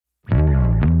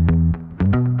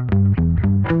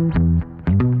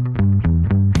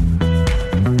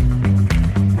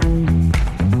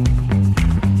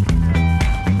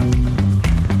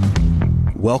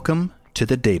Welcome to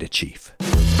the Data Chief.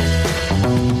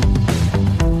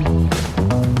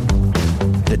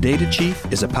 The Data Chief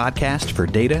is a podcast for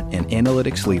data and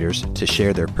analytics leaders to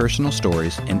share their personal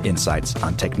stories and insights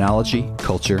on technology,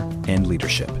 culture, and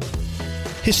leadership.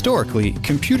 Historically,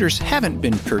 computers haven't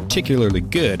been particularly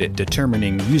good at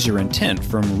determining user intent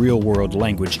from real-world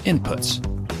language inputs.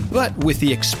 But with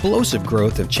the explosive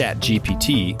growth of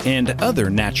ChatGPT and other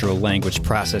natural language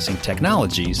processing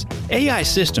technologies, AI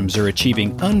systems are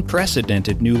achieving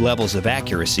unprecedented new levels of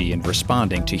accuracy in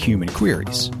responding to human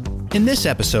queries. In this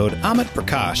episode, Amit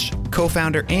Prakash,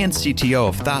 co-founder and CTO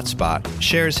of ThoughtSpot,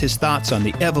 shares his thoughts on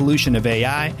the evolution of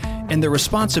AI and the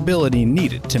responsibility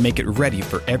needed to make it ready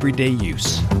for everyday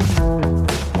use.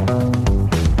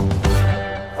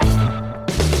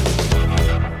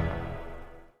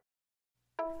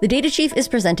 The Data Chief is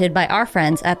presented by our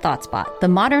friends at ThoughtSpot, the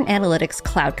modern analytics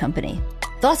cloud company.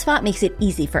 ThoughtSpot makes it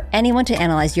easy for anyone to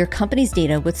analyze your company's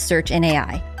data with search and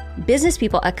AI. Business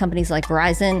people at companies like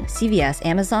Verizon, CVS,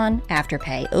 Amazon,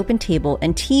 Afterpay, OpenTable,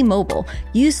 and T-Mobile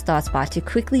use ThoughtSpot to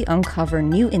quickly uncover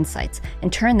new insights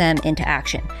and turn them into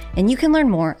action. And you can learn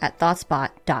more at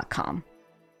thoughtspot.com.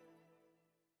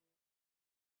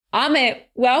 Amit,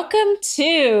 welcome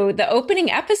to the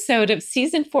opening episode of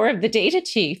Season 4 of The Data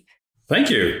Chief. Thank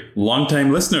you.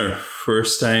 Long-time listener,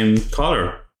 first-time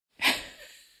caller.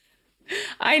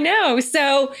 I know.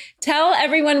 So tell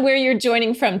everyone where you're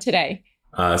joining from today.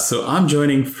 So I'm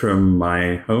joining from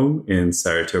my home in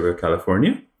Saratoga,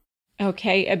 California.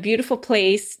 Okay, a beautiful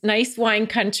place, nice wine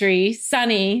country,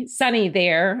 sunny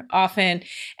there often.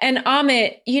 And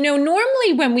Amit,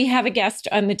 normally when we have a guest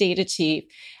on The Data Chief,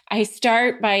 I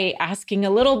start by asking a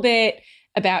little bit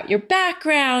about your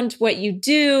background, what you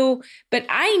do, but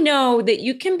I know that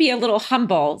you can be a little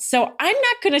humble. So I'm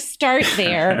not going to start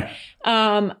there.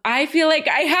 I feel like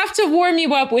I have to warm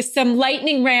you up with some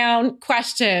lightning round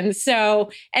questions.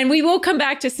 And we will come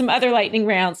back to some other lightning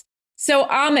rounds. So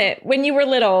Amit, when you were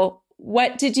little,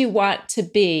 what did you want to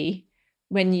be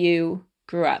when you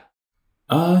grew up?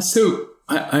 So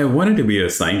I wanted to be a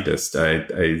scientist.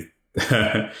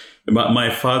 My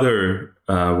father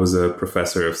was a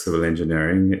professor of civil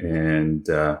engineering, and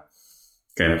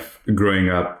kind of growing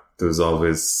up, there was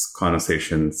always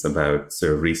conversations about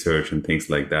sort of research and things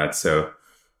like that. So,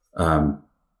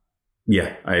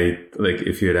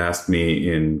 if you had asked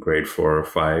me in grade 4 or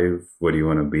 5, what do you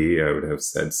want to be? I would have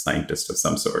said scientist of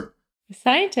some sort.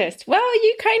 Scientist. Well,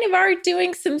 you kind of are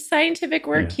doing some scientific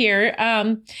work here.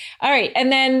 All right.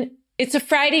 And then it's a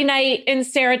Friday night in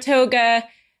Saratoga.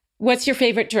 What's your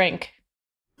favorite drink?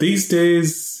 These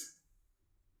days,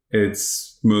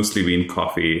 it's mostly been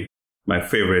coffee. My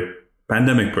favorite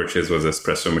pandemic purchase was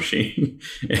espresso machine.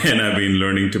 And I've been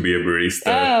learning to be a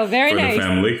barista for the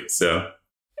family.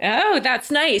 Oh,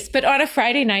 that's nice. But on a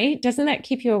Friday night, doesn't that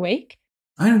keep you awake?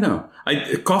 I don't know.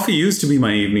 Coffee used to be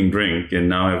my evening drink, and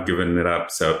now I've given it up.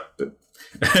 So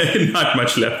not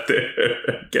much left there,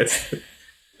 I guess.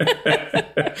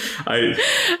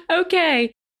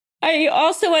 Okay. I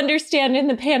also understand in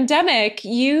the pandemic,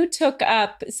 you took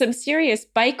up some serious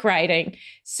bike riding.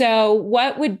 So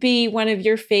what would be one of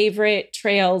your favorite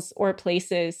trails or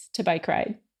places to bike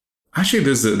ride? Actually,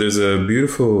 there's a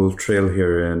beautiful trail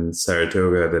here in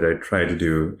Saratoga that I try to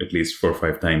do at least 4 or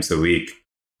 5 times a week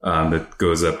that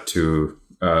goes up to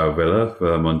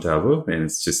Villa Montalvo, and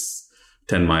it's just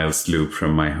 10 miles loop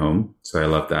from my home. So I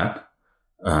love that.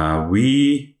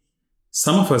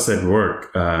 Some of us at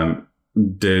work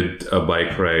did a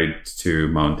bike ride to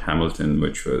Mount Hamilton,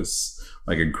 which was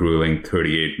like a grueling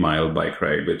 38-mile bike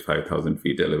ride with 5,000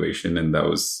 feet elevation. And that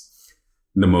was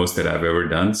the most that I've ever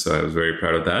done. So I was very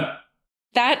proud of that.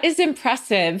 That is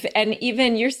impressive. And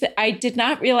even I did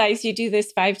not realize you do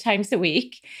this 5 times a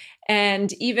week.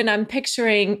 And even I'm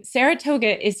picturing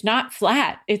Saratoga is not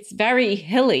flat. It's very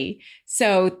hilly.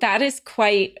 So that is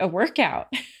quite a workout.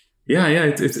 Yeah.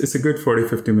 It's a good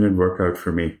 40, 50-minute workout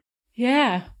for me.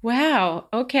 Yeah. Wow.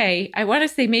 Okay. I want to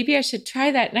say maybe I should try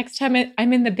that next time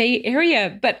I'm in the Bay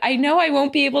Area, but I know I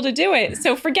won't be able to do it.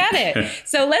 So forget it.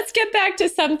 So let's get back to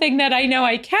something that I know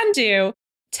I can do.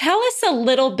 Tell us a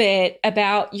little bit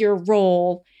about your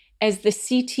role as the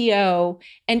CTO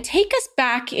and take us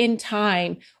back in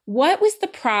time. What was the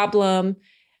problem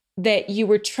that you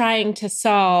were trying to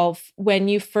solve when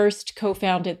you first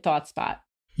co-founded ThoughtSpot?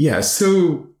 Yeah.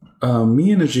 So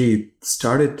me and Ajit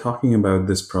started talking about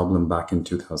this problem back in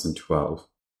 2012.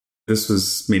 This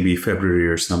was maybe February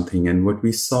or something. And what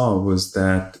we saw was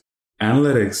that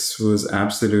analytics was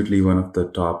absolutely one of the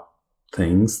top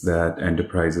things that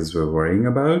enterprises were worrying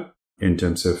about in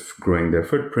terms of growing their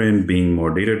footprint, being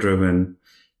more data-driven.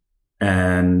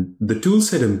 And the tools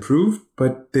had improved,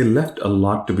 but they left a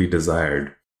lot to be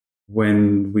desired.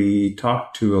 When we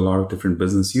talked to a lot of different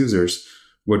business users,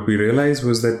 what we realized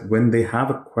was that when they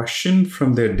have a question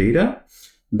from their data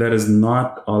that is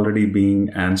not already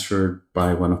being answered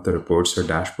by one of the reports or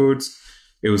dashboards,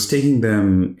 it was taking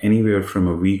them anywhere from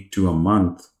a week to a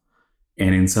month,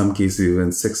 and in some cases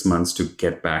even 6 months to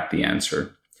get back the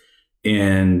answer.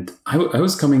 And I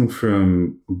was coming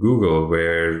from Google,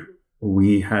 where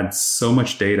we had so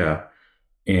much data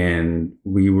and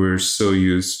we were so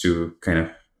used to kind of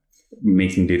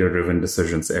making data-driven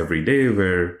decisions every day,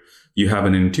 where you have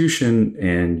an intuition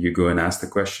and you go and ask the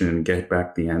question and get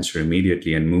back the answer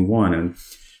immediately and move on. And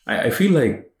I feel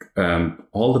like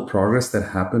all the progress that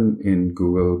happened in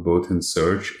Google, both in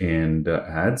search and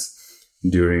ads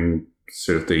during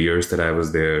sort of the years that I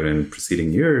was there and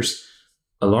preceding years,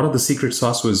 a lot of the secret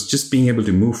sauce was just being able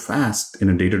to move fast in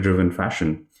a data-driven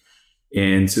fashion.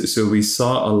 And so we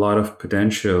saw a lot of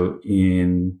potential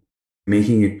in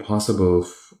making it possible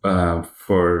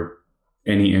for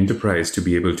any enterprise to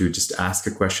be able to just ask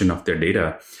a question of their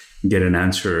data, get an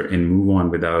answer, and move on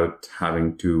without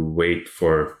having to wait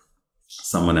for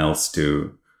someone else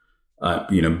to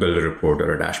build a report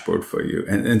or a dashboard for you.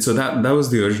 And so that was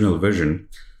the original vision.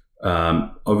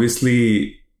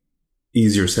 Obviously,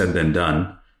 easier said than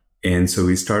done. And so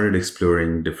we started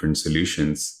exploring different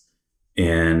solutions.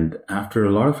 And after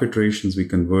a lot of iterations, we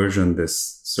converged on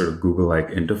this sort of Google-like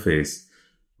interface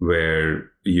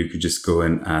where you could just go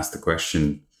and ask the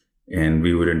question, and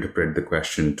we would interpret the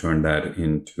question, turn that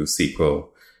into SQL,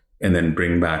 and then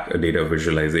bring back a data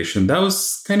visualization. That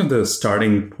was kind of the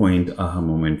starting point aha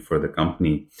moment for the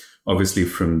company. Obviously,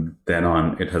 from then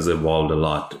on, it has evolved a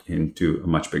lot into a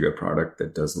much bigger product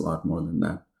that does a lot more than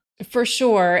that. For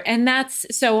sure. And that's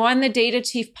so on the Data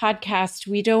Chief podcast,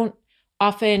 we don't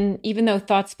often, even though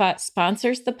ThoughtSpot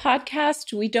sponsors the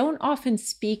podcast, we don't often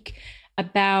speak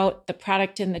about the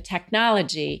product and the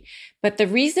technology. But the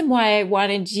reason why I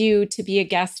wanted you to be a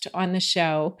guest on the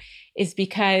show is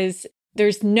because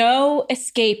there's no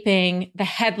escaping the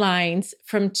headlines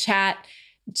from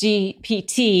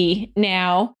ChatGPT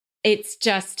now. It's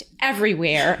just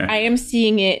everywhere. I am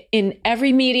seeing it in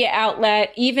every media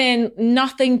outlet, even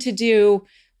nothing to do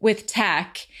with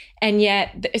tech. And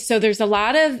yet, so there's a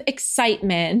lot of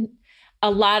excitement,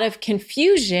 a lot of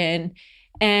confusion.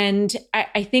 And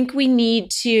I think we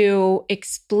need to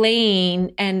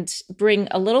explain and bring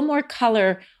a little more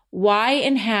color why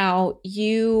and how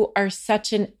you are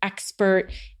such an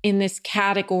expert in this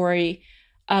category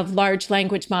of large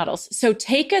language models. So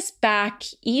take us back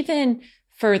even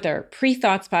further,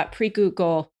 pre-ThoughtSpot,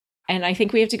 pre-Google. And I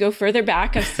think we have to go further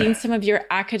back. I've seen some of your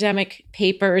academic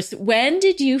papers. When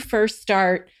did you first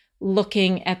start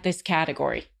looking at this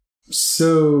category?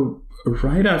 So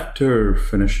right after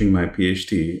finishing my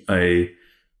PhD, I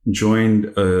joined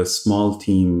a small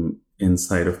team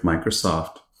inside of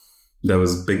Microsoft that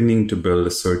was beginning to build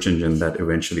a search engine that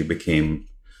eventually became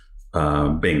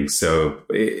Bing. So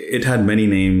it had many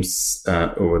names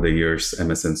over the years,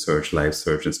 MSN Search, Live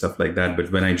Search, and stuff like that.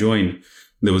 But when I joined,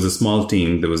 there was a small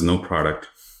team, there was no product,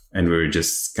 and we were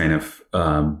just kind of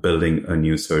building a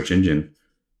new search engine.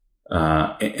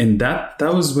 And that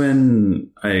was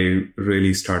when I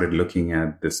really started looking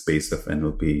at the space of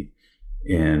NLP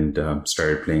and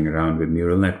started playing around with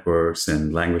neural networks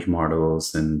and language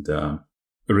models and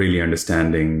really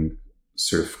understanding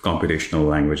sort of computational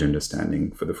language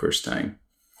understanding for the first time.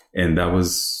 And that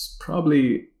was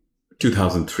probably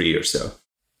 2003 or so.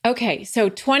 Okay, so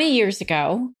 20 years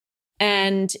ago,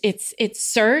 and it's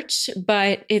search,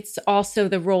 but it's also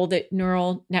the role that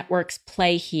neural networks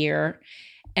play here.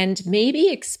 And maybe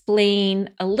explain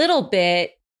a little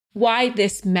bit why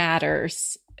this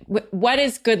matters. What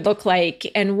does good look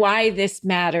like and why this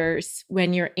matters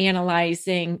when you're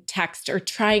analyzing text or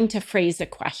trying to phrase a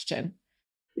question?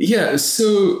 Yeah,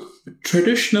 so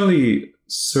traditionally,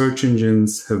 search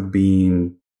engines have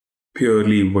been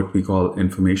purely what we call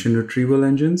information retrieval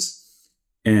engines.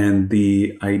 And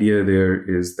the idea there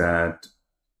is that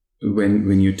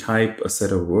when you type a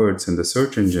set of words in the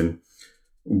search engine,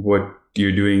 what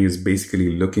you're doing is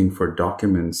basically looking for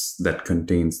documents that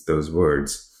contains those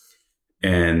words.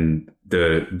 And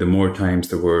the more times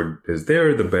the word is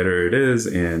there, the better it is.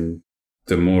 And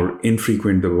the more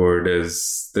infrequent the word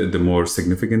is, the more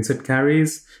significance it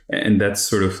carries. And that's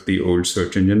sort of the old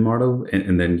search engine model.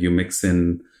 And then you mix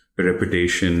in the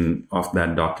reputation of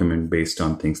that document based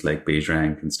on things like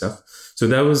PageRank and stuff. So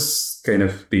that was kind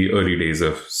of the early days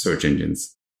of search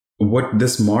engines. What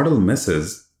this model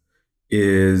misses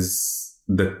is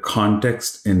the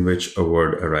context in which a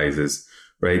word arises,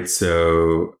 right?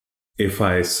 So if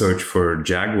I search for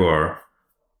Jaguar,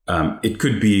 it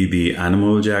could be the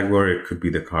animal Jaguar, it could be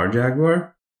the car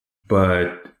Jaguar.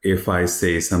 But if I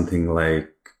say something like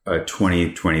a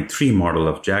 2023 model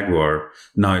of Jaguar,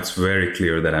 now it's very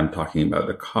clear that I'm talking about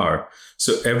the car.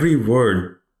 So every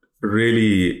word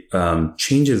really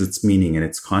changes its meaning and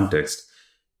its context.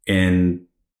 And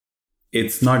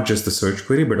it's not just the search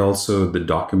query, but also the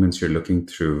documents you're looking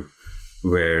through,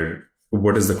 where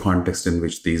what is the context in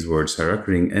which these words are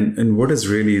occurring, and what is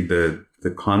really the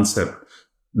concept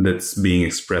that's being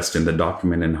expressed in the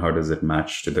document, and how does it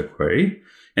match to the query?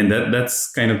 And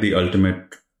that's kind of the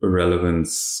ultimate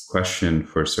relevance question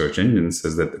for search engines,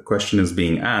 is that the question is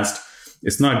being asked.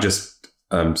 It's not just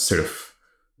sort of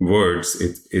words.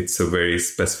 It's a very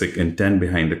specific intent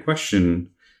behind the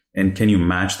question. And can you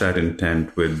match that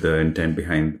intent with the intent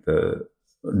behind the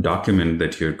document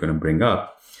that you're going to bring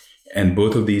up? And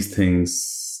both of these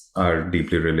things are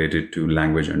deeply related to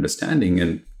language understanding.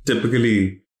 And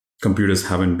typically, computers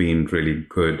haven't been really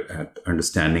good at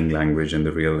understanding language and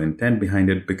the real intent behind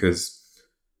it, because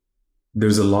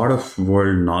there's a lot of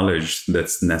world knowledge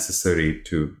that's necessary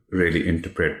to really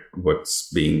interpret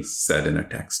what's being said in a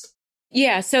text.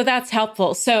 Yeah, so that's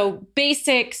helpful. So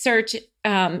basic search,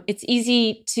 it's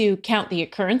easy to count the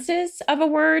occurrences of a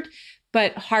word,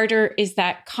 but harder is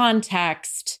that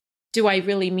context. Do I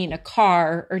really mean a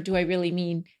car, or do I really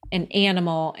mean an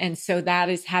animal? And so that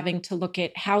is having to look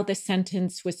at how the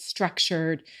sentence was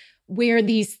structured, where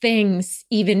these things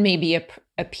even maybe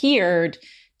appeared.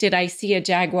 Did I see a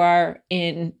Jaguar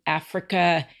in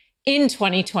Africa in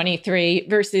 2023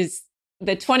 versus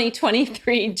the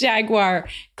 2023 Jaguar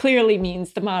clearly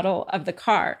means the model of the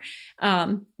car.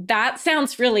 That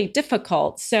sounds really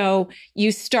difficult. So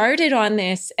you started on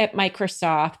this at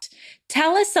Microsoft.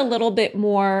 Tell us a little bit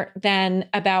more then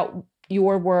about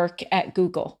your work at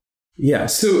Google. Yeah,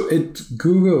 so at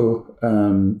Google,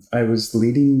 I was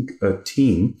leading a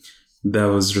team that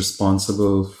was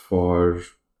responsible for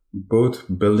both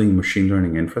building machine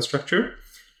learning infrastructure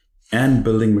and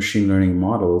building machine learning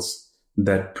models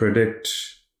that predict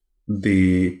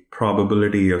the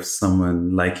probability of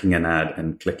someone liking an ad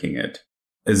and clicking it.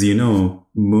 As you know,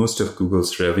 most of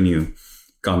Google's revenue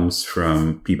comes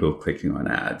from people clicking on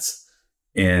ads.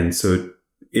 And so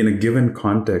in a given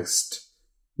context,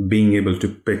 being able to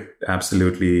pick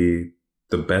absolutely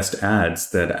the best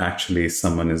ads that actually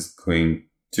someone is going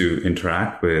to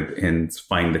interact with and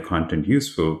find the content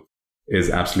useful is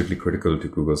absolutely critical to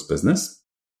Google's business.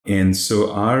 And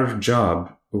so our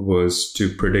job was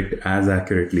to predict as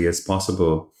accurately as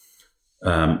possible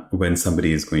when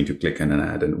somebody is going to click on an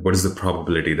ad, and what is the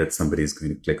probability that somebody is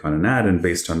going to click on an ad. And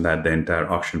based on that, the entire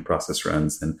auction process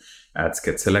runs and ads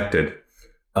get selected.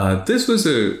 This was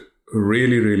a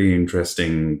really, really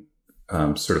interesting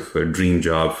sort of a dream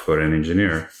job for an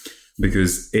engineer,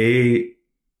 because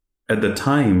at the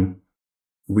time,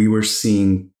 we were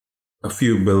seeing a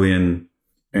few billion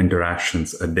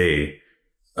interactions a day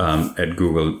at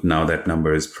Google. Now that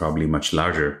number is probably much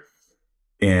larger.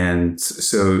 And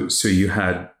so you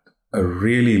had a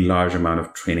really large amount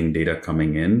of training data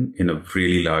coming in a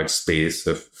really large space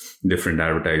of different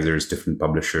advertisers, different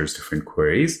publishers, different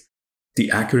queries.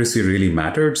 The accuracy really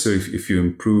mattered. So if you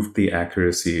improved the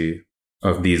accuracy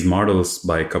of these models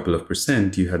by a couple of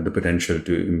 %, you had the potential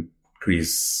to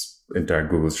increase entire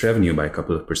Google's revenue by a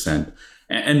couple of %,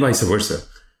 and vice versa.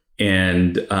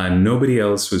 And nobody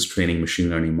else was training machine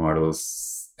learning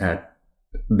models at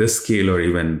this scale, or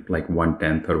even like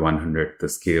 1/10 or 100th the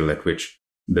scale at which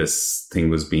this thing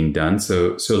was being done.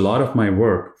 So a lot of my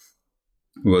work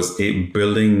was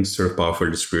building sort of powerful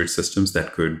distributed systems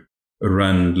that could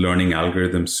run learning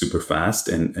algorithms super fast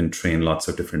and train lots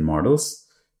of different models.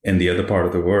 And the other part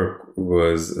of the work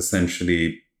was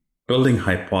essentially building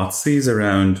hypotheses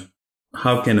around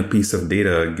how can a piece of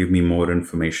data give me more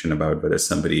information about whether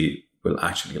somebody will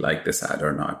actually like this ad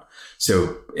or not.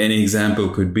 So an example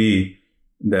could be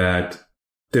that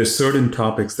there's certain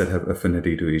topics that have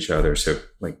affinity to each other. So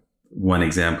like one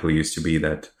example used to be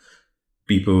that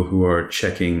people who are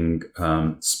checking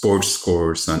sports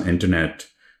scores on internet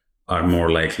are more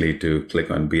likely to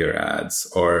click on beer ads,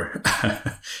 or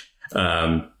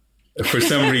for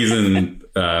some reason,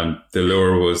 the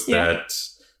lore was that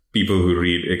people who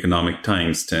read Economic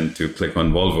Times tend to click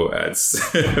on Volvo ads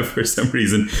for some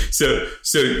reason. So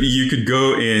you could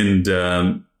go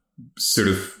and sort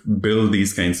of build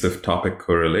these kinds of topic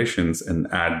correlations and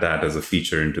add that as a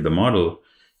feature into the model.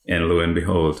 And lo and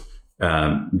behold,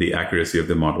 the accuracy of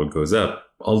the model goes up.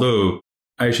 Although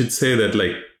I should say that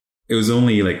like it was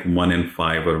only like 1 in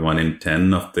 5 or 1 in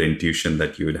 10 of the intuition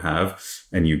that you would have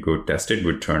and you go test it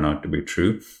would turn out to be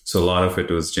true. So a lot of it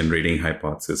was generating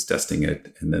hypothesis, testing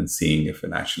it, and then seeing if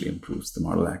it actually improves the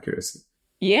model accuracy.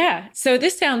 Yeah. So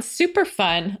this sounds super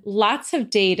fun. Lots of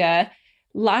data,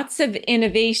 lots of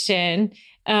innovation,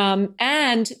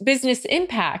 and business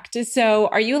impact. So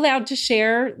are you allowed to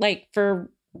share, like, for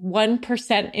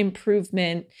 1%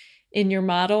 improvement in your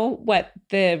model, what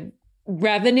the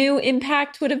revenue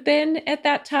impact would have been at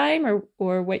that time,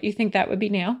 or what you think that would be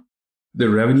now? The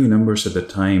revenue numbers at the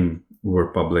time were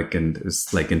public and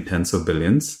it's like in tens of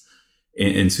billions.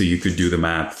 And so you could do the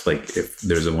math, like if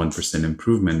there's a 1%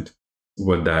 improvement,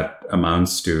 what that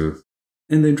amounts to.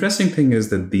 And the interesting thing is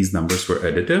that these numbers were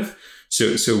additive.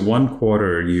 So one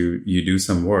quarter you do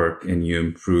some work and you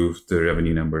improve the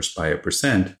revenue numbers by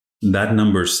 1%. That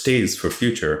number stays for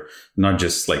future, not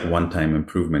just like one-time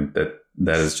improvement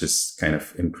that is just kind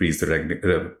of increase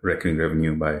the recurring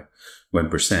revenue by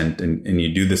 1%. And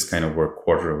you do this kind of work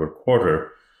quarter over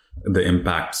quarter, the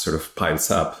impact sort of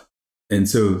piles up. And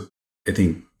so I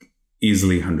think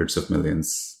easily hundreds of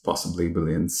millions, possibly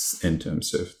billions in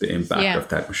terms of the impact of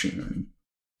that machine learning.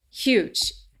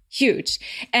 Huge.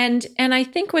 And I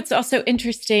think what's also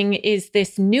interesting is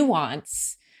this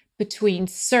nuance between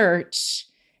search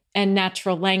and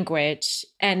natural language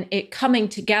and it coming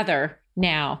together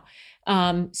now.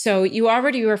 So you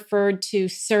already referred to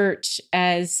search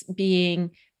as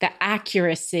being the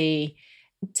accuracy.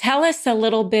 Tell us a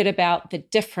little bit about the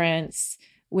difference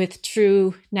with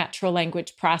true natural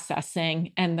language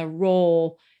processing and the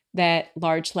role that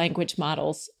large language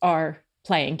models are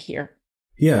playing here.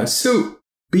 Yeah, so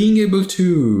being able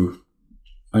to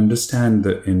understand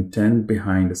the intent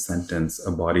behind a sentence,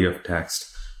 a body of text,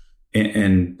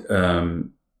 and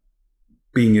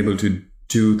being able to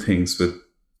do things with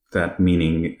that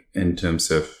meaning in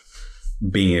terms of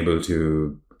being able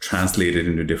to translate it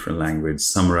into different language,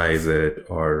 summarize it,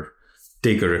 or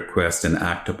take a request and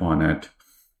act upon it,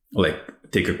 like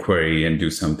take a query and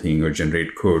do something or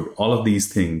generate code. All of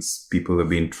these things people have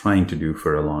been trying to do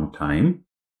for a long time.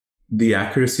 The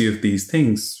accuracy of these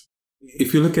things,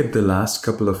 if you look at the last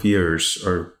couple of years,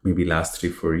 or maybe last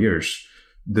 3-4 years,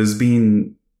 there's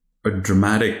been a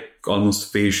dramatic,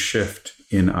 almost phase shift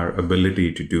in our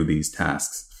ability to do these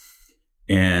tasks.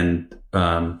 And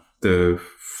the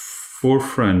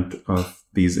forefront of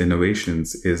these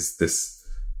innovations is this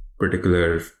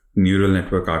particular neural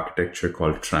network architecture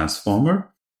called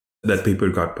Transformer. That paper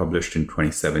got published in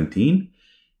 2017.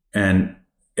 And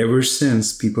ever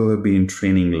since, people have been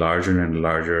training larger and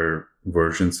larger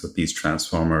versions of these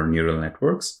transformer neural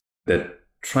networks that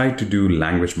try to do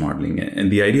language modeling.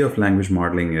 And the idea of language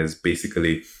modeling is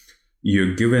basically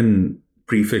you're given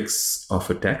prefix of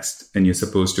a text and you're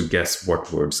supposed to guess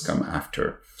what words come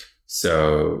after.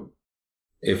 So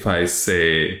if I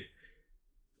say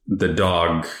the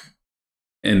dog,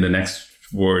 in the next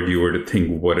word you were to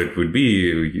think what it would be,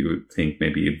 you would think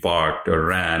maybe it barked or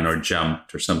ran or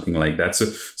jumped or something like that.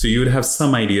 So you would have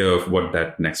some idea of what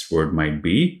that next word might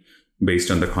be based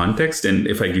on the context. And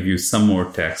if I give you some more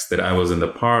text that I was in the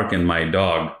park and my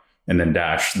dog and then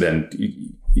dash, then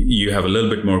you have a little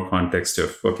bit more context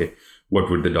of, okay, what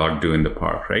would the dog do in the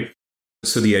park, right?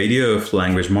 So the idea of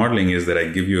language modeling is that I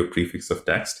give you a prefix of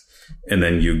text and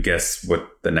then you guess what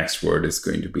the next word is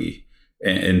going to be.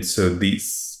 And so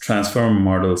these transformer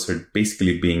models are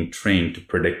basically being trained to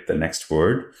predict the next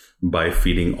word by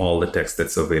feeding all the text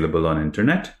that's available on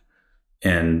internet.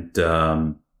 And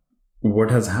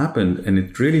what has happened, and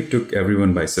it really took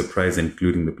everyone by surprise,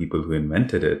 including the people who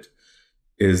invented it,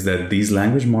 is that these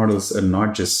language models are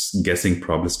not just guessing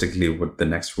probabilistically what the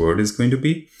next word is going to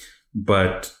be,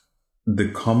 but the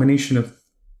combination of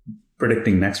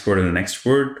predicting next word and the next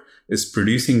word is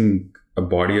producing a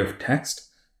body of text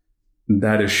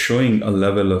that is showing a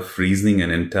level of reasoning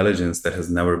and intelligence that has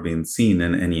never been seen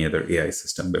in any other AI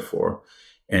system before.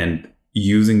 And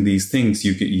using these things,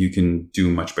 you can do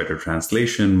much better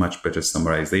translation, much better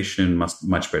summarization,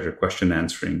 much better question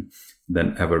answering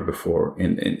than ever before.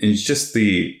 And it's just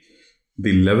the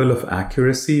level of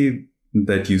accuracy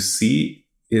that you see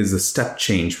is a step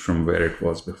change from where it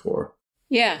was before.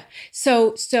 Yeah.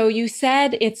 So you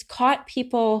said it's caught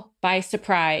people by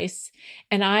surprise.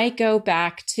 And I go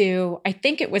back to, I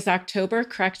think it was October,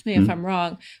 correct me if I'm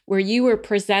wrong, where you were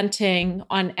presenting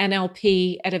on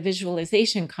NLP at a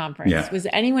visualization conference. Yeah. Was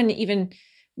anyone even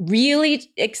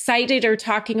really excited or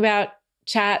talking about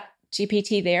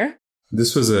ChatGPT there?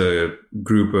 This was a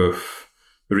group of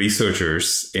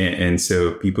researchers. And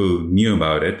so people knew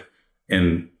about it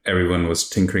and everyone was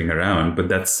tinkering around. But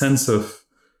that sense of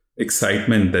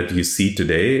excitement that you see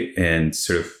today and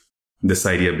sort of this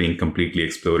idea being completely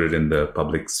exploded in the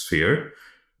public sphere,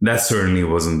 that certainly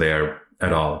wasn't there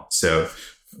at all. So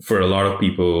for a lot of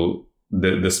people,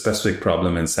 the specific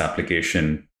problem in this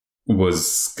application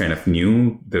was kind of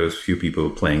new. There was few people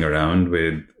playing around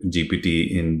with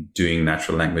GPT in doing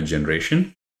natural language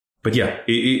generation. But yeah,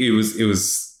 it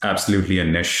was absolutely a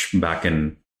niche back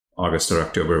in August or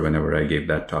October whenever I gave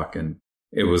that talk. And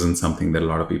it wasn't something that a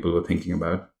lot of people were thinking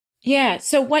about. Yeah.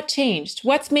 So what changed?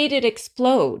 What's made it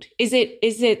explode? Is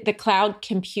it the cloud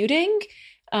computing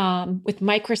with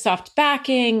Microsoft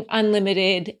backing,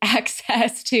 unlimited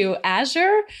access to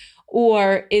Azure?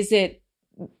 Or is it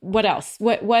what else?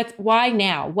 Why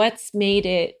now? What's made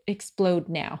it explode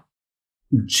now?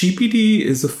 GPT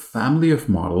is a family of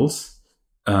models.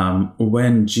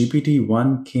 When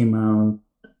GPT-1 came out,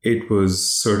 it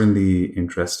was certainly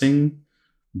interesting,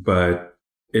 but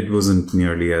it wasn't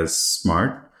nearly as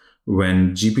smart.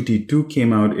 When GPT-2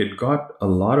 came out, it got a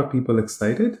lot of people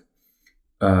excited,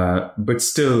 but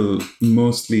still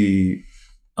mostly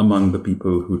among the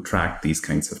people who track these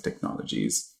kinds of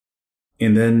technologies.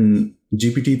 And then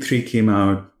GPT-3 came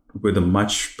out with a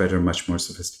much better, much more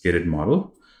sophisticated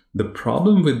model. The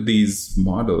problem with these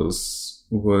models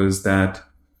was that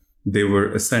they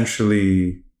were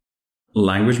essentially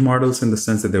language models in the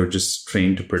sense that they were just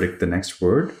trained to predict the next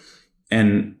word.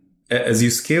 And as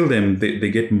you scale them, they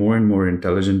get more and more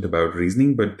intelligent about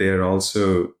reasoning, but they're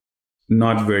also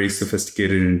not very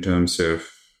sophisticated in terms of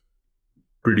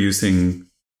producing,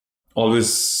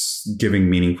 always giving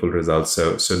meaningful results.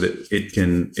 So that it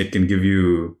can give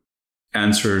you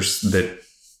answers that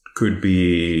could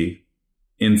be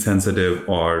insensitive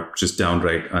or just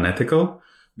downright unethical,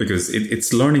 because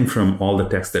it's learning from all the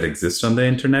text that exists on the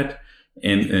internet.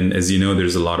 And as you know,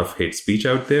 there's a lot of hate speech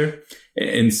out there.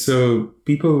 And so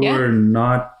people were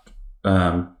not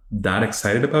that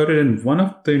excited about it. And one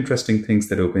of the interesting things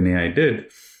that OpenAI did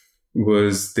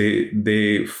was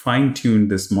they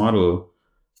fine-tuned this model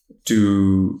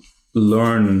to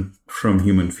learn from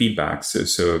human feedback.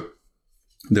 So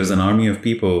there's an army of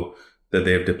people that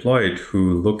they have deployed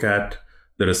who look at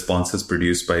the responses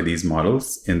produced by these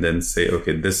models and then say,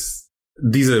 okay,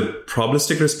 these are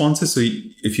probabilistic responses. So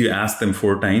if you ask them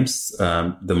 4 times,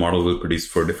 the model will produce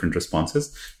 4 different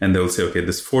responses. And they'll say, okay,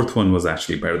 this 4th one was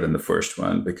actually better than the first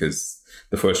one because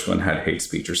the first one had hate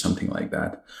speech or something like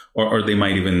that. Or they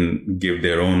might even give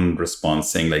their own response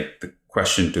saying like the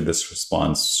question to this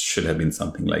response should have been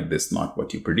something like this, not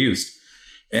what you produced.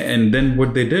 And then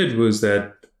what they did was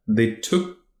that they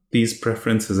took these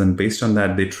preferences and based on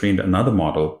that, they trained another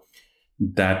model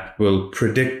that will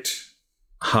predict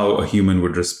how a human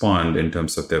would respond in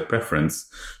terms of their preference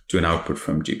to an output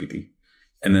from GPT.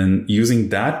 And then using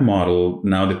that model,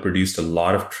 now they produced a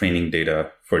lot of training data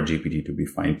for GPT to be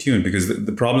fine-tuned, because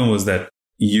the problem was that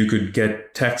you could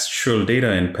get textual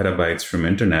data in petabytes from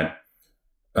internet,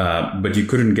 but you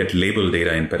couldn't get label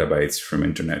data in petabytes from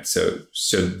internet. So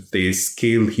they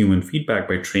scaled human feedback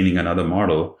by training another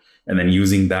model and then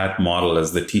using that model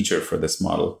as the teacher for this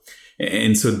model.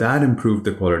 And so that improved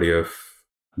the quality of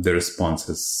the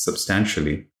responses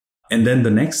substantially. And then the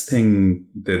next thing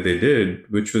that they did,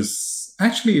 which was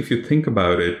actually, if you think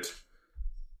about it,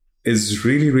 is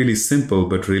really, really simple,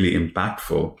 but really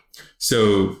impactful.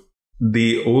 So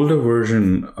the older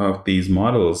version of these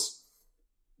models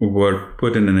were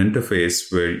put in an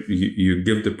interface where you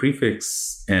give the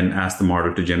prefix and ask the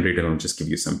model to generate, and it'll just give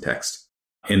you some text.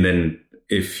 And then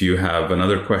if you have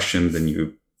another question, then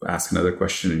you ask another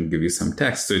question and give you some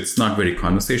text. So it's not very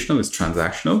conversational, it's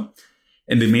transactional.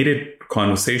 And they made it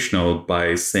conversational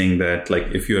by saying that, like,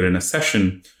 if you're in a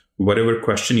session, whatever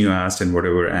question you asked and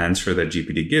whatever answer that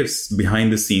GPT gives,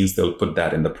 behind the scenes, they'll put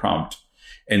that in the prompt.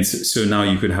 And so now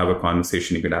you could have a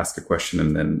conversation, you could ask a question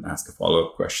and then ask a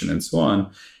follow-up question and so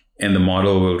on. And the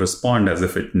model will respond as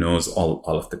if it knows all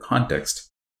of the context.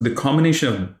 The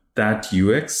combination of that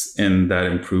UX and that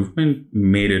improvement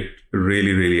made it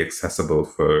really, really accessible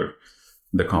for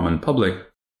the common public.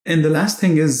 And the last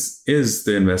thing is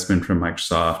the investment from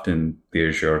Microsoft and the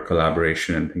Azure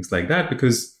collaboration and things like that,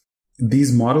 because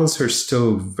these models are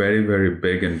still very, very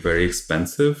big and very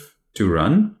expensive to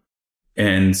run.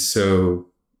 And so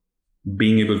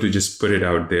being able to just put it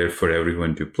out there for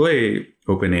everyone to play,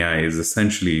 OpenAI is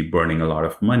essentially burning a lot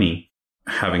of money,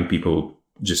 having people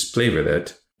just play with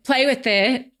it,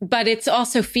 but it's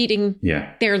also feeding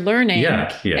their learning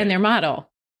and their model.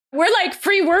 We're like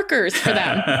free workers for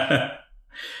them.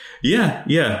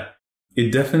 Yeah.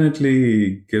 It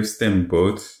definitely gives them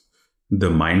both the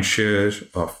mind share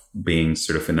of being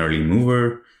sort of an early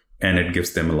mover, and it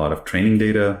gives them a lot of training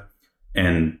data.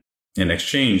 And in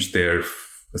exchange, they're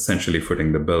essentially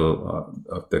footing the bill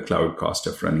of the cloud cost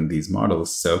of running these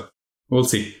models. So we'll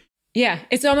see. Yeah,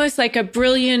 it's almost like a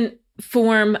brilliant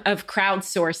form of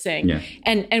crowdsourcing. Yeah.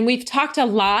 And we've talked a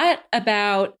lot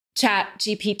about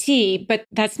ChatGPT, but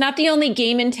that's not the only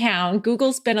game in town.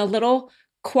 Google's been a little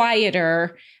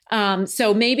quieter.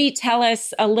 So maybe tell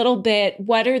us a little bit,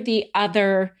 what are the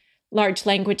other large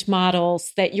language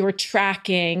models that you're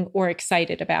tracking or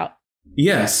excited about?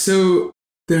 Yeah, so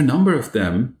there are a number of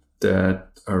them that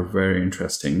are very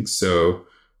interesting. So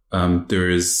there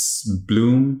is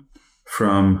Bloom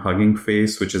from Hugging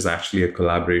Face, which is actually a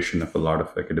collaboration of a lot of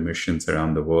academicians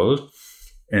around the world.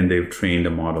 And they've trained a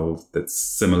model that's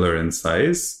similar in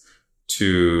size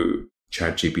to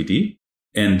ChatGPT.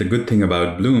 And the good thing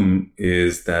about Bloom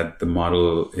is that the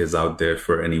model is out there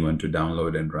for anyone to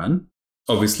download and run.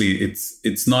 Obviously,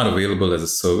 it's not available as a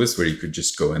service where you could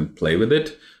just go and play with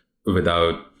it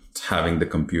without having the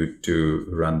compute to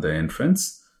run the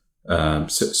inference.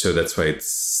 So that's why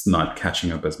it's not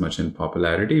catching up as much in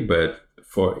popularity. But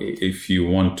if you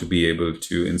want to be able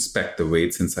to inspect the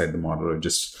weights inside the model or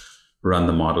just run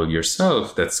the model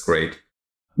yourself, that's great.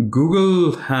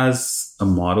 Google has a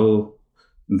model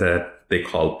that they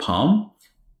call Palm,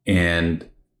 and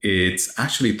it's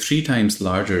actually 3 times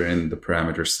larger in the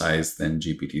parameter size than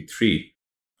GPT-3.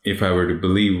 If I were to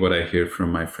believe what I hear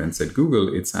from my friends at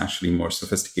Google, it's actually more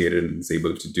sophisticated and is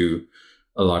able to do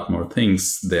a lot more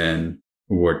things than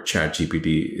what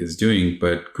ChatGPT is doing.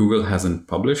 But Google hasn't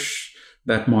published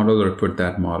that model or put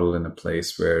that model in a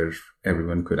place where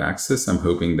everyone could access. I'm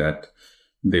hoping that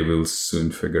they will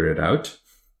soon figure it out,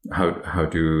 how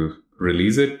to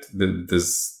release it.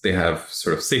 They have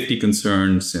sort of safety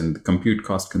concerns and compute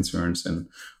cost concerns and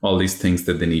all these things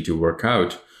that they need to work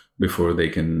out before they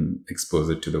can expose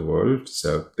it to the world.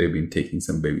 So they've been taking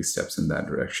some baby steps in that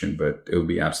direction, but it will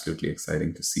be absolutely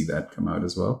exciting to see that come out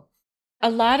as well.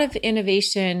 A lot of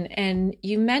innovation. And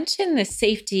you mentioned the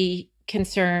safety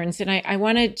concerns. And I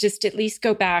want to just at least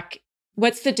go back.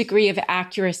 What's the degree of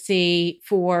accuracy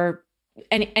for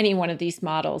any one of these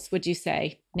models, would you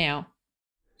say now?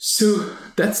 So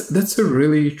that's a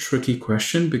really tricky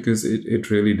question because it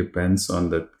really depends on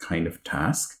the kind of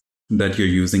task that you're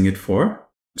using it for.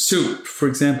 So, for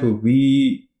example,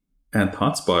 we at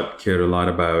ThoughtSpot care a lot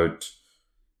about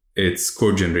its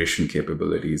code generation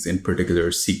capabilities, in particular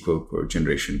SQL code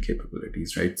generation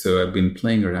capabilities, right? So I've been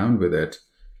playing around with it,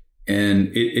 and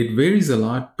it varies a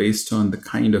lot based on the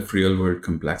kind of real world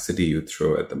complexity you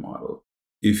throw at the model.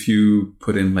 If you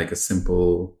put in like a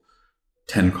simple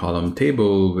 10-column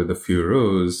table with a few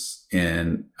rows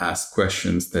and ask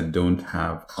questions that don't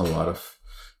have a lot of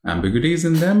ambiguities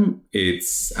in them,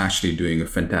 it's actually doing a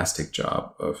fantastic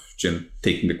job of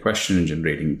taking the question and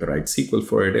generating the right SQL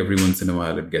for it. Every once in a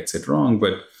while it gets it wrong,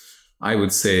 but I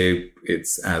would say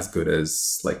it's as good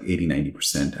as like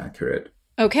 80-90% accurate.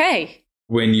 Okay.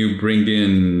 When you bring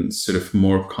in sort of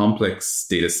more complex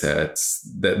data sets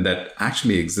that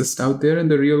actually exist out there in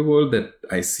the real world, that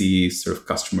I see sort of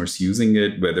customers using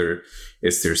it, whether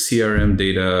it's their CRM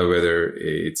data, whether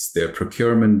it's their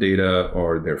procurement data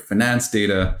or their finance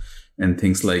data and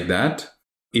things like that.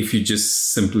 If you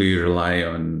just simply rely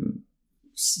on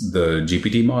the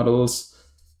GPT models,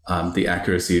 the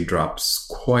accuracy drops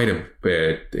quite a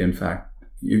bit. In fact,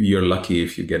 you're lucky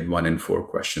if you get 1 in 4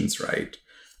 questions right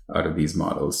out of these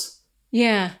models.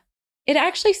 Yeah. It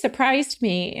actually surprised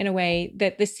me in a way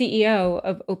that the CEO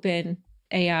of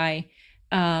OpenAI,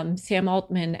 Sam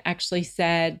Altman, actually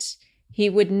said he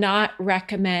would not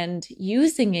recommend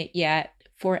using it yet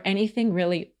for anything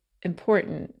really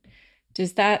important.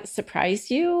 Does that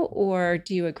surprise you, or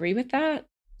do you agree with that?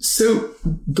 So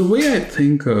the way I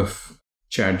think of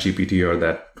ChatGPT or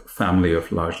that family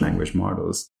of large language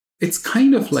models, it's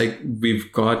kind of like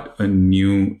we've got a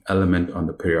new element on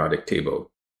the periodic table.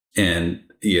 And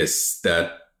yes,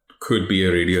 that could be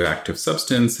a radioactive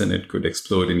substance and it could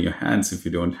explode in your hands if you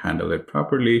don't handle it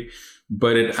properly.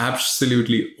 But it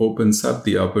absolutely opens up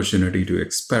the opportunity to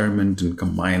experiment and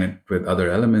combine it with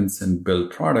other elements and build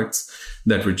products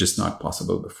that were just not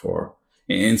possible before.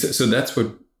 And so that's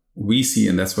what we see,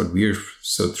 and that's what we're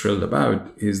so thrilled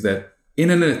about, is that in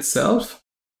and of itself,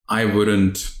 I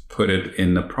wouldn't put it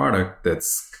in a product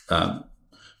that's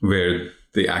where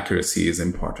the accuracy is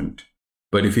important.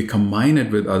 But if you combine it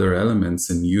with other elements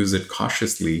and use it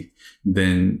cautiously,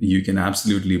 then you can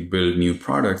absolutely build new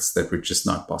products that were just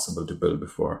not possible to build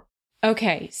before.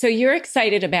 Okay, so you're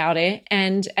excited about it.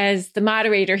 And as the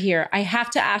moderator here, I have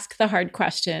to ask the hard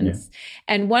questions. Yeah.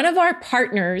 And one of our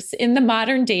partners in the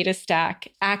modern data stack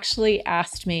actually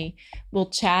asked me, will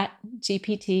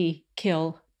ChatGPT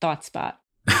kill ThoughtSpot?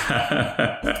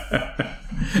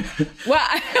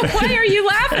 Why are you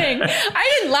laughing?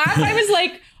 I didn't laugh. I was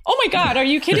like, oh my God, are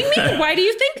you kidding me? Why do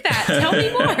you think that? Tell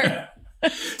me more.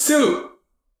 So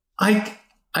I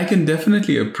can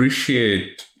definitely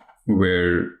appreciate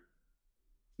where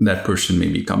that person may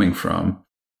be coming from,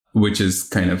 which is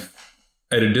kind of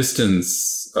at a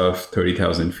distance of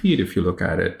 30,000 feet. If you look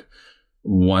at it,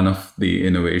 one of the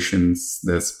innovations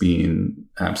that's been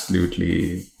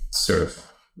absolutely sort of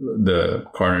the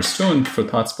cornerstone for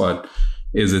ThoughtSpot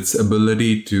is its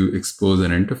ability to expose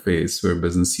an interface where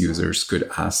business users could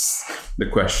ask the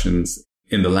questions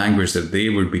in the language that they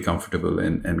would be comfortable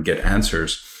in and get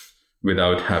answers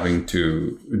without having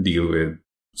to deal with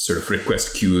sort of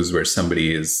request queues where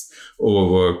somebody is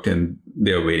overworked and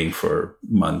they're waiting for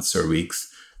months or weeks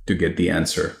to get the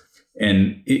answer.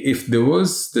 And if there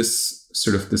was this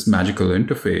magical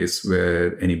interface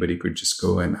where anybody could just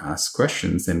go and ask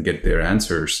questions and get their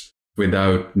answers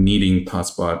without needing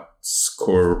ThoughtSpot's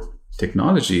core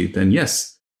technology, then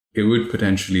yes, it would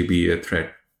potentially be a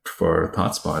threat for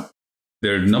ThoughtSpot.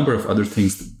 There are a number of other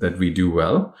things that we do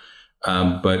well,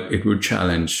 but it would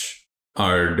challenge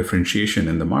our differentiation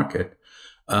in the market.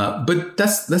 But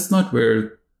that's not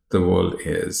where the world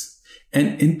is.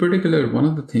 And in particular, one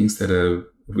of the things that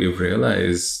we've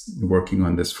realized working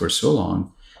on this for so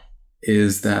long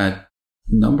is that,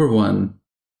 number one,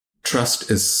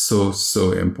 trust is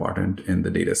so important in the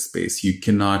data space. You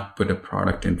cannot put a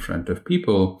product in front of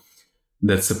people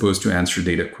that's supposed to answer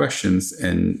data questions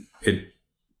and it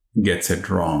gets it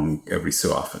wrong every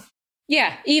so often.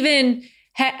 Yeah, even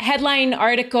headline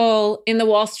article in the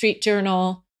Wall Street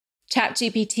Journal,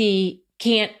 ChatGPT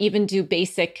can't even do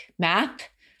basic math.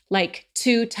 Like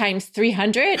 2 times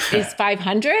 300 is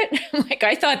 500. Like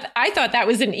I thought that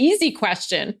was an easy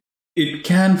question. It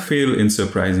can fail in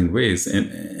surprising ways.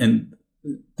 And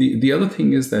the other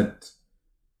thing is that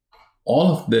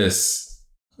all of this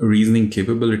reasoning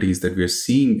capabilities that we're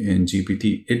seeing in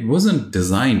GPT, it wasn't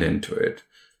designed into it.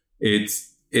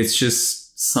 It's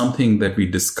just something that we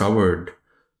discovered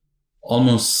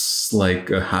almost like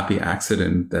a happy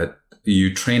accident, that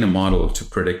you train a model to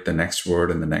predict the next word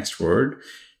and the next word.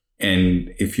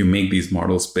 And if you make these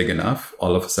models big enough,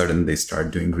 all of a sudden they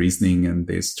start doing reasoning and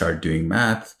they start doing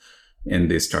math and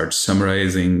they start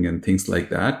summarizing and things like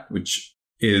that, which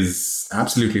is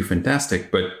absolutely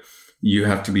fantastic. But you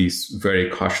have to be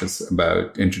very cautious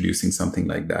about introducing something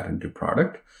like that into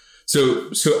product.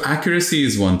 So accuracy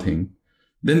is one thing.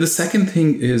 Then the second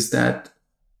thing is that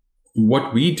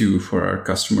what we do for our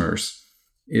customers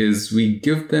is we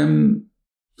give them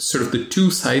sort of the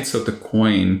two sides of the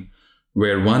coin,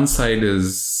 where one side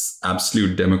is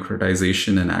absolute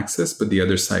democratization and access, but the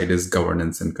other side is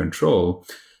governance and control,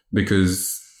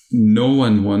 because no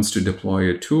one wants to deploy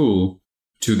a tool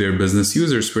to their business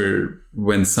users where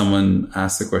when someone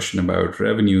asks a question about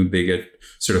revenue, they get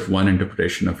sort of one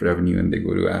interpretation of revenue and they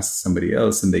go to ask somebody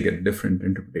else and they get a different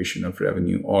interpretation of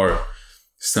revenue, or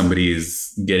somebody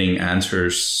is getting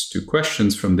answers to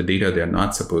questions from the data they're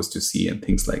not supposed to see and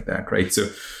things like that, right?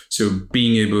 So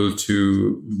being able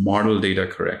to model data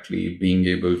correctly, being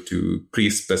able to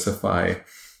pre-specify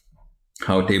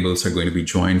how tables are going to be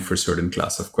joined for certain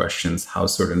class of questions, how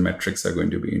certain metrics are going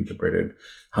to be interpreted,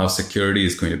 how security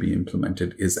is going to be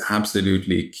implemented is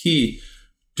absolutely key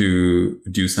to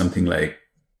do something like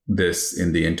this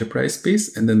in the enterprise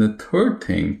space. And then the third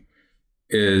thing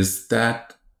is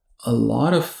that a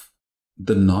lot of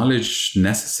the knowledge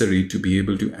necessary to be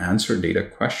able to answer data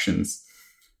questions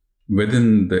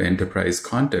within the enterprise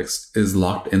context is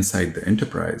locked inside the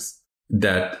enterprise.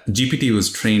 That GPT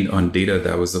was trained on data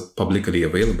that was publicly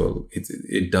available.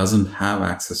 It doesn't have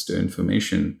access to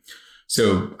information.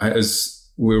 So as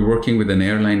we're working with an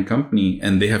airline company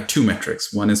and they have two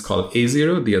metrics. One is called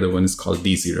A0, the other one is called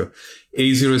D0.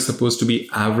 A0 is supposed to be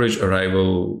average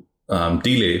arrival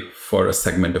delay for a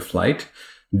segment of flight.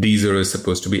 D0 is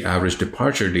supposed to be average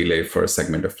departure delay for a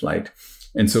segment of flight.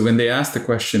 And so when they ask the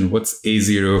question, what's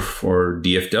A0 for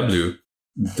DFW?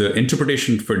 The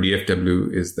interpretation for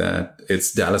DFW is that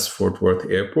it's Dallas-Fort Worth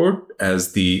Airport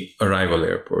as the arrival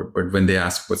airport. But when they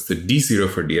ask what's the D0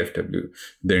 for DFW,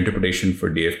 the interpretation for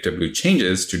DFW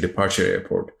changes to departure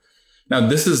airport. Now,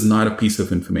 this is not a piece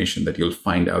of information that you'll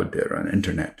find out there on the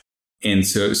internet. And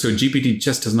so GPT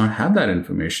just does not have that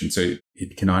information. So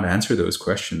it cannot answer those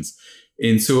questions.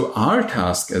 And so our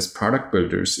task as product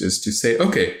builders is to say,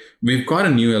 okay, we've got a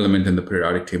new element in the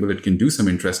periodic table. It can do some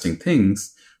interesting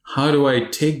things. How do I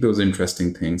take those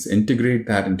interesting things, integrate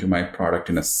that into my product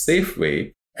in a safe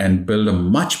way, and build a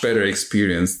much better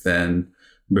experience than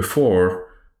before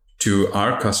to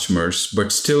our customers,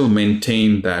 but still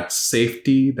maintain that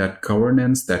safety, that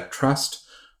governance, that trust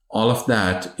all of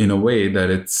that in a way that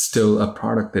it's still a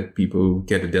product that people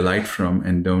get a delight from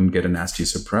and don't get a nasty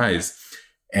surprise.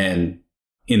 And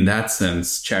in that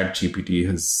sense, ChatGPT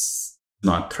has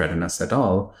not threatened us at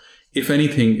all. If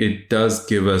anything, it does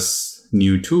give us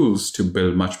new tools to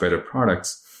build much better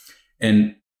products.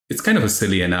 And it's kind of a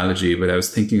silly analogy, but I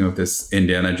was thinking of this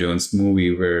Indiana Jones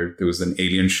movie where there was an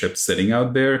alien ship sitting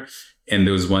out there and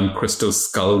there was one crystal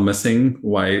skull missing,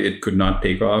 why it could not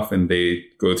take off. And they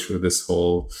go through this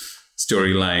whole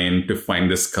storyline to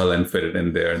find the skull and fit it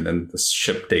in there. And then the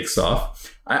ship takes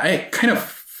off. I kind of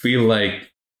feel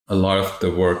like a lot of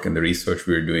the work and the research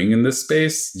we're doing in this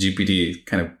space, GPT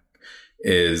kind of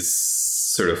is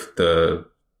sort of the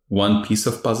one piece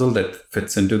of puzzle that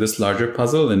fits into this larger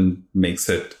puzzle and makes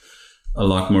it a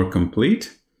lot more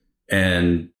complete.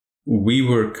 And we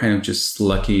were kind of just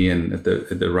lucky and at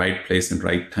the right place and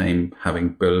right time, having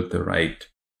built the right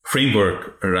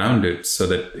framework around it so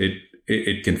that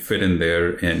it can fit in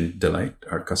there and delight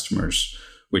our customers,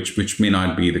 which may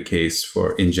not be the case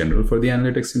in general for the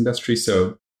analytics industry.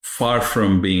 So far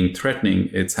from being threatening,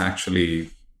 it's actually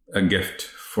a gift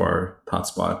for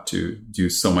ThoughtSpot to do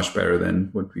so much better than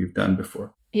what we've done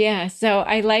before. Yeah, so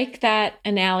I like that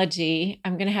analogy.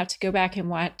 I'm going to have to go back and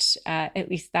watch at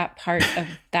least that part of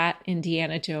that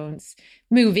Indiana Jones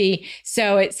movie.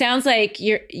 So it sounds like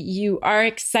you are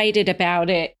excited about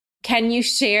it. Can you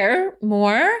share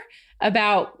more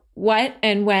about what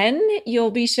and when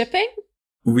you'll be shipping?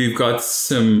 We've got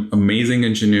some amazing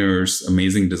engineers,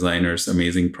 amazing designers,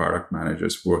 amazing product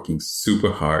managers working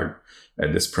super hard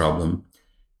at this problem.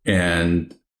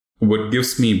 And what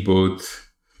gives me both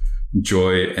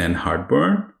joy and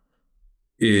heartburn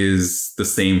is the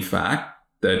same fact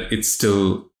that it's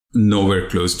still nowhere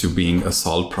close to being a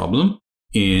solved problem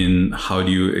in how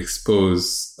do you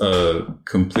expose a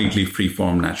completely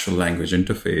free-form natural language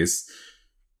interface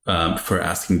for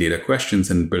asking data questions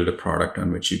and build a product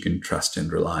on which you can trust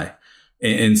and rely.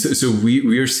 And so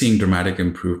we are seeing dramatic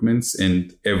improvements,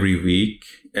 and every week,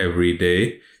 every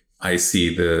day, I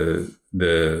see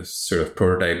the sort of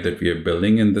prototype that we are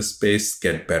building in this space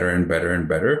get better and better and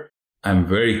better. I'm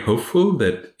very hopeful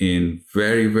that in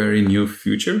very, very near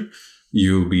future,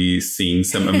 you'll be seeing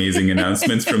some amazing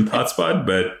announcements from ThoughtSpot,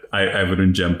 but I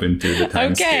wouldn't jump into the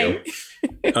time scale.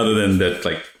 Other than that,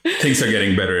 like, things are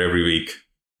getting better every week.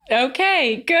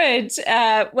 Okay, good.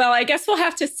 Well, I guess we'll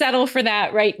have to settle for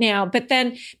that right now. But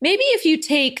then maybe if you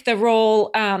take the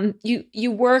role,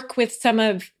 you work with some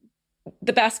of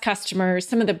the best customers,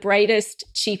 some of the brightest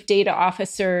chief data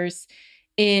officers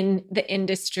in the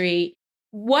industry.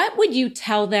 What would you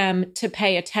tell them to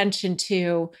pay attention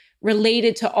to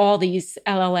related to all these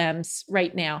LLMs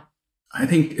right now? I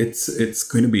think it's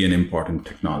going to be an important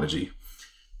technology,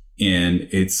 and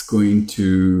it's going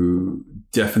to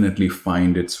definitely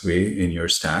find its way in your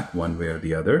stack one way or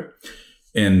the other.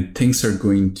 And things are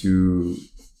going to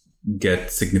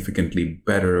get significantly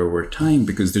better over time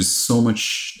because there's so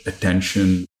much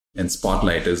attention and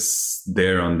spotlight is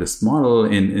there on this model,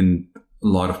 and a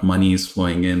lot of money is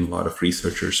flowing in. A lot of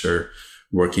researchers are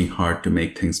working hard to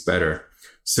make things better.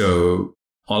 So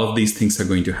all of these things are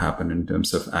going to happen in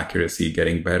terms of accuracy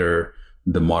getting better,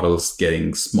 the models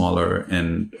getting smaller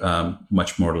and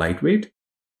much more lightweight.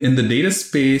 In the data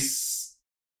space,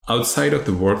 outside of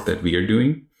the work that we are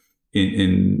doing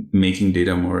in making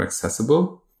data more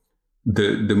accessible,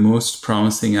 the most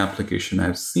promising application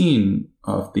I've seen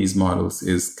of these models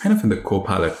is kind of in the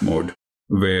co-pilot mode,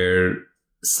 where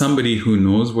somebody who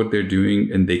knows what they're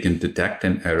doing and they can detect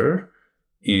an error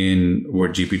in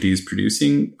what GPT is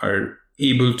producing are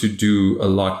able to do a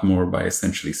lot more by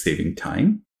essentially saving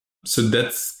time. So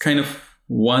that's kind of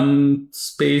one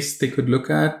space they could look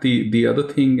at. The other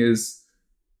thing is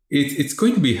it's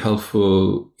going to be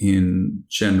helpful in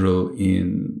general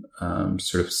in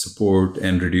sort of support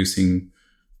and reducing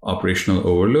operational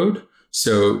overload.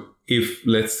 So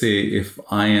let's say if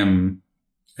I am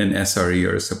an SRE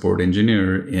or a support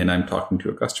engineer and I'm talking to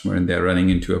a customer and they're running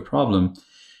into a problem,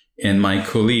 and my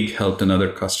colleague helped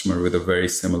another customer with a very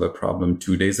similar problem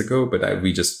 2 days ago, but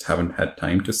we just haven't had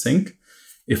time to sync.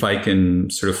 If I can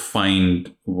sort of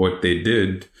find what they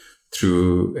did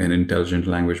through an intelligent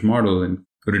language model and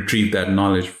retrieve that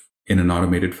knowledge in an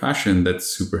automated fashion, that's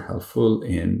super helpful.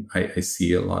 And I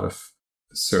see a lot of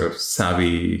sort of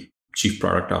savvy chief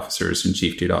product officers and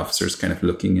chief data officers kind of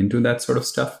looking into that sort of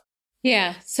stuff.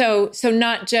 Yeah. So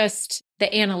not just the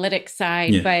analytics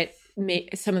side, but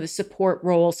some of the support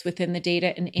roles within the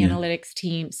data and analytics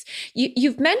teams.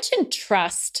 You've mentioned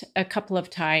trust a couple of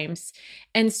times.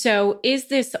 And so is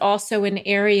this also an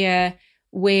area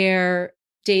where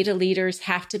data leaders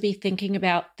have to be thinking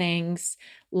about things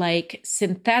like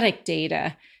synthetic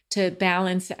data to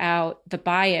balance out the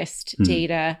biased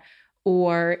data?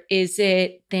 Or is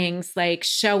it things like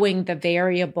showing the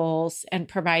variables and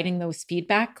providing those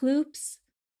feedback loops?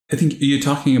 I think you're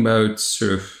talking about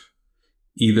sort of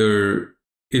either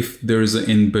if there is an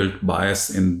inbuilt bias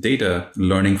in data,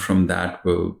 learning from that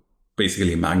will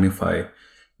basically magnify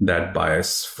that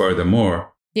bias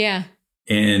furthermore. Yeah.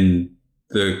 And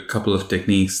the couple of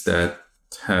techniques that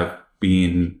have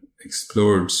been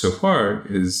explored so far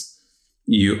is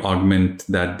you augment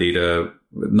that data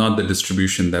with not the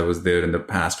distribution that was there in the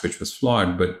past, which was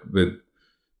flawed, but with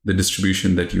the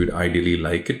distribution that you would ideally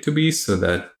like it to be so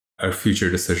that our future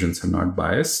decisions are not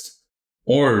biased.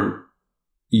 Or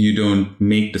you don't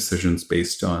make decisions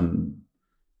based on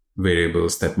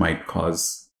variables that might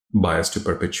cause bias to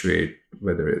perpetuate,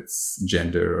 whether it's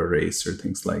gender or race or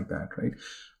things like that, right?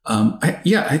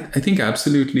 I think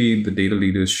absolutely the data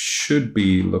leaders should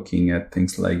be looking at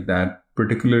things like that,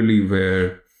 particularly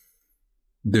where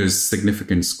there's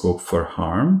significant scope for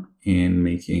harm in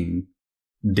making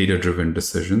data-driven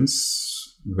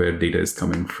decisions where data is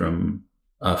coming from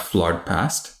a flawed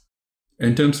past.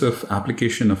 In terms of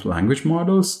application of language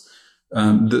models,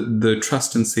 the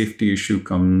trust and safety issue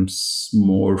comes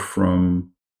more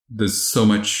from there's so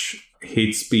much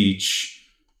hate speech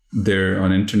there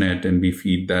on internet, and we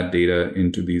feed that data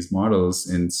into these models.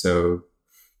 And so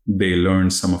they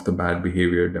learn some of the bad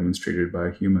behavior demonstrated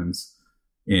by humans.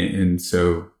 And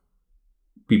so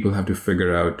people have to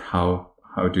figure out how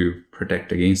to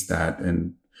protect against that.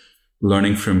 And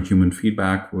learning from human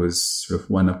feedback was sort of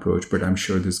one approach, but I'm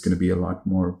sure there's going to be a lot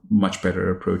more, much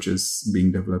better approaches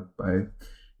being developed by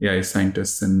AI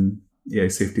scientists and AI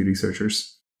safety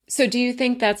researchers. So do you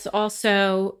think that's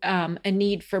also a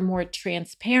need for more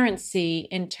transparency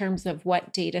in terms of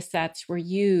what data sets were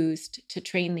used to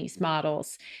train these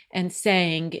models, and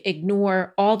saying,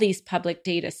 ignore all these public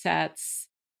data sets,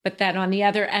 but then on the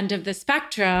other end of the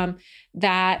spectrum,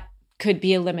 that could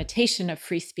be a limitation of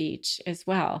free speech as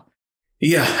well?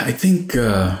 Yeah, I think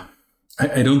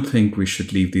I don't think we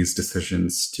should leave these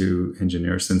decisions to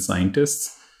engineers and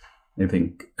scientists. I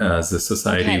think as a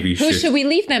society, we should. Who should we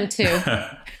leave them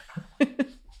to?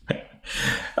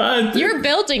 You're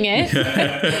building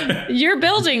it. You're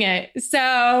building it.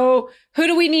 So who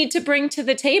do we need to bring to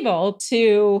the table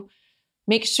to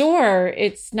make sure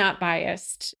it's not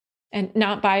biased and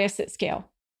not biased at scale?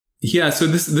 Yeah, so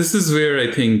this is where I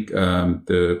think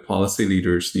the policy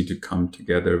leaders need to come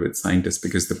together with scientists,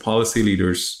 because the policy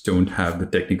leaders don't have the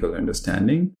technical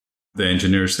understanding. The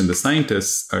engineers and the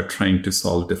scientists are trying to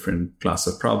solve different class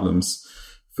of problems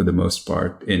for the most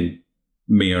part, and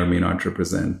may or may not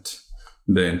represent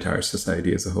the entire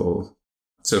society as a whole.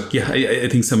 So yeah, I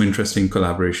think some interesting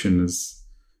collaboration is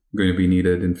going to be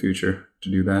needed in future to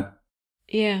do that.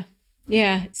 Yeah.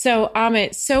 Yeah. So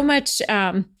Amit, so much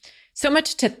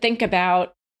to think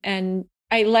about. And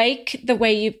I like the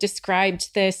way you've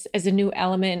described this as a new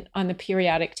element on the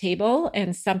periodic table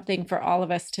and something for all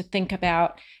of us to think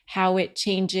about how it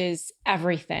changes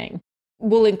everything.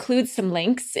 We'll include some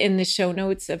links in the show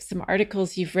notes of some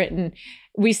articles you've written.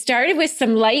 We started with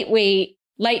some lightweight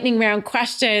lightning round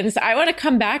questions. I want to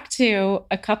come back to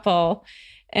a couple.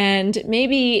 And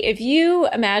maybe if you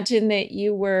imagine that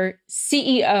you were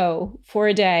CEO for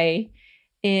a day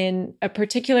in a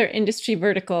particular industry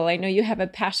vertical, I know you have a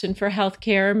passion for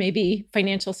healthcare, maybe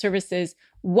financial services,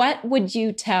 what would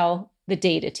you tell the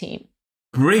data team?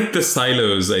 Break the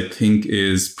silos, I think,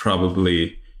 is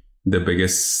probably the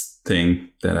biggest thing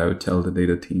that I would tell the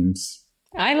data teams.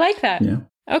 I like that. Yeah.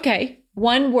 Okay.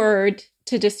 One word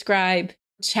to describe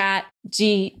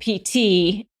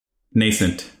ChatGPT.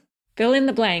 Nascent. Fill in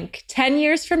the blank. 10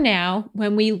 years from now,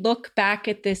 when we look back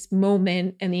at this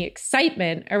moment and the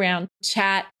excitement around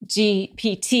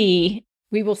ChatGPT,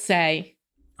 we will say,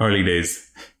 early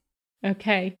days.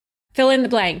 Okay. Fill in the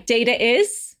blank. Data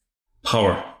is?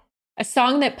 Power. A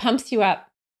song that pumps you up.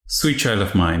 Sweet Child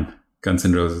of Mine, Guns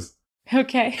N' Roses.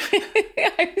 Okay.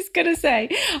 I was going to say,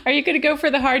 are you going to go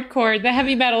for the hardcore, the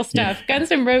heavy metal stuff? Yeah.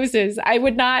 Guns N' Roses. I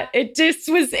would not. It just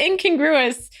was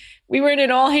incongruous. We were in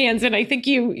an all hands, and I think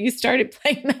you started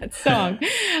playing that song.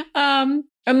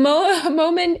 A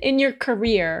moment in your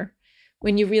career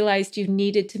when you realized you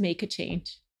needed to make a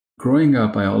change. Growing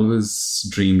up, I always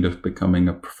dreamed of becoming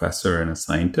a professor and a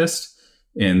scientist.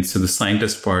 And so the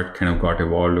scientist part kind of got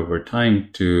evolved over time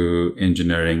to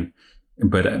engineering.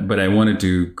 But I wanted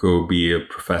to go be a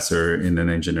professor in an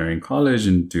engineering college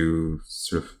and do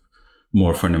sort of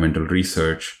more fundamental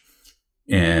research.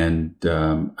 And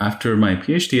after my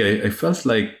PhD, I felt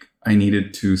like I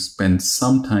needed to spend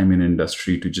some time in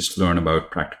industry to just learn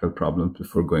about practical problems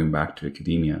before going back to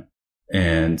academia.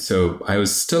 And so I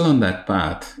was still on that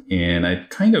path, and I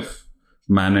kind of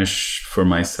managed for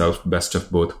myself best of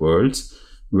both worlds,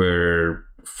 where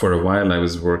for a while I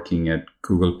was working at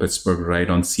Google Pittsburgh right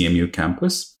on CMU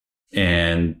campus.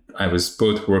 And I was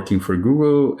both working for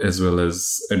Google as well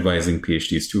as advising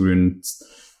PhD students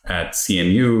at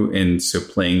CMU. And so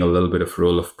playing a little bit of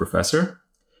role of professor.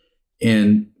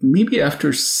 And maybe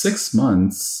after 6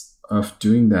 months of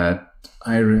doing that,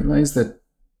 I realized that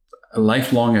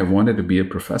lifelong I wanted to be a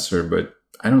professor, but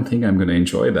I don't think I'm going to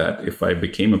enjoy that if I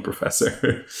became a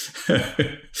professor.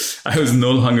 I was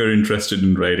no longer interested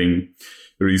in writing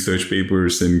research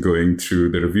papers and going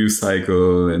through the review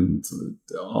cycle and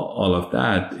all of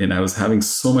that. And I was having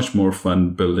so much more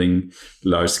fun building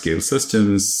large scale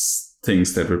systems,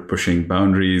 things that were pushing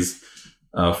boundaries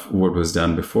of what was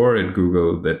done before at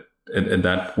Google, that at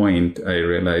that point, I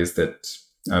realized that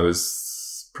I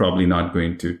was probably not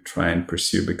going to try and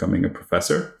pursue becoming a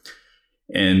professor.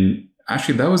 And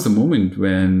actually, that was the moment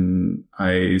when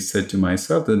I said to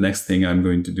myself, the next thing I'm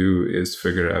going to do is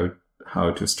figure out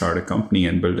how to start a company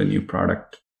and build a new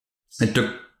product. It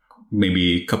took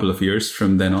maybe a couple of years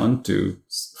from then on to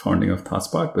founding of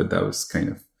ThoughtSpot, but that was kind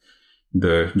of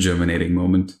the germinating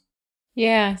moment.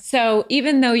 Yeah. So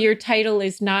even though your title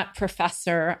is not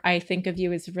professor, I think of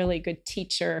you as a really good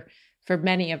teacher for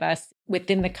many of us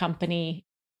within the company.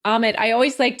 Amit, I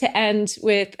always like to end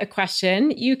with a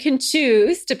question. You can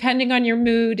choose, depending on your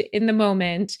mood in the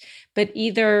moment, but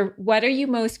either what are you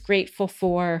most grateful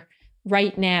for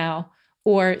right now,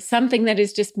 or something that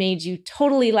has just made you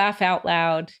totally laugh out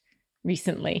loud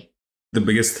recently? The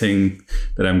biggest thing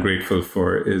that I'm grateful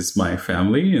for is my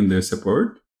family and their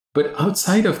support. But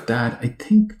outside of that, I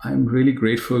think I'm really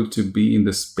grateful to be in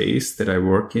the space that I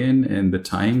work in and the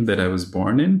time that I was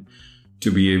born in,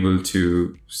 to be able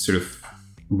to sort of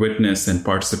witness and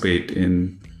participate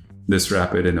in this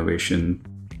rapid innovation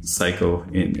cycle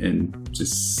and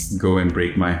just go and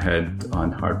break my head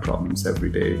on hard problems every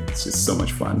day. It's just so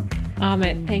much fun.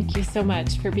 Amit, thank you so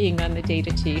much for being on the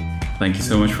Data Chief. Thank you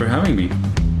so much for having me.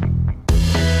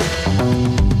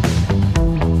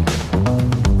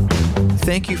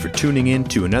 Thank you for tuning in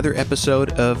to another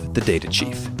episode of The Data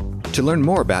Chief. To learn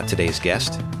more about today's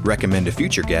guest, recommend a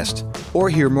future guest, or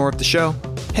hear more of the show,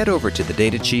 head over to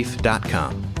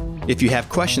thedatachief.com. If you have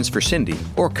questions for Cindy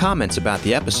or comments about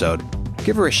the episode,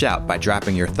 give her a shout by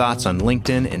dropping your thoughts on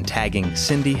LinkedIn and tagging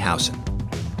Cindy Howson.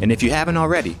 And if you haven't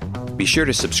already, be sure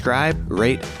to subscribe,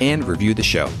 rate, and review the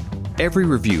show. Every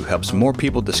review helps more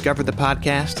people discover the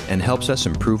podcast and helps us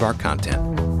improve our content.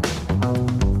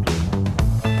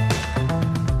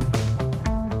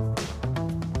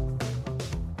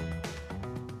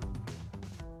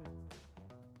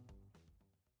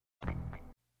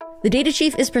 The Data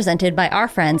Chief is presented by our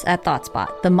friends at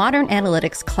ThoughtSpot, the modern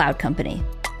analytics cloud company.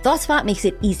 ThoughtSpot makes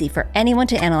it easy for anyone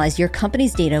to analyze your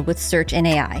company's data with search and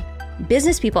AI.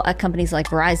 Business people at companies like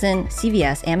Verizon,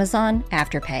 CVS, Amazon,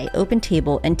 Afterpay,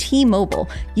 OpenTable, and T-Mobile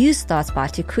use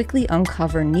ThoughtSpot to quickly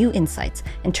uncover new insights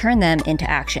and turn them into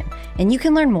action. And you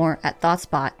can learn more at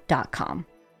ThoughtSpot.com.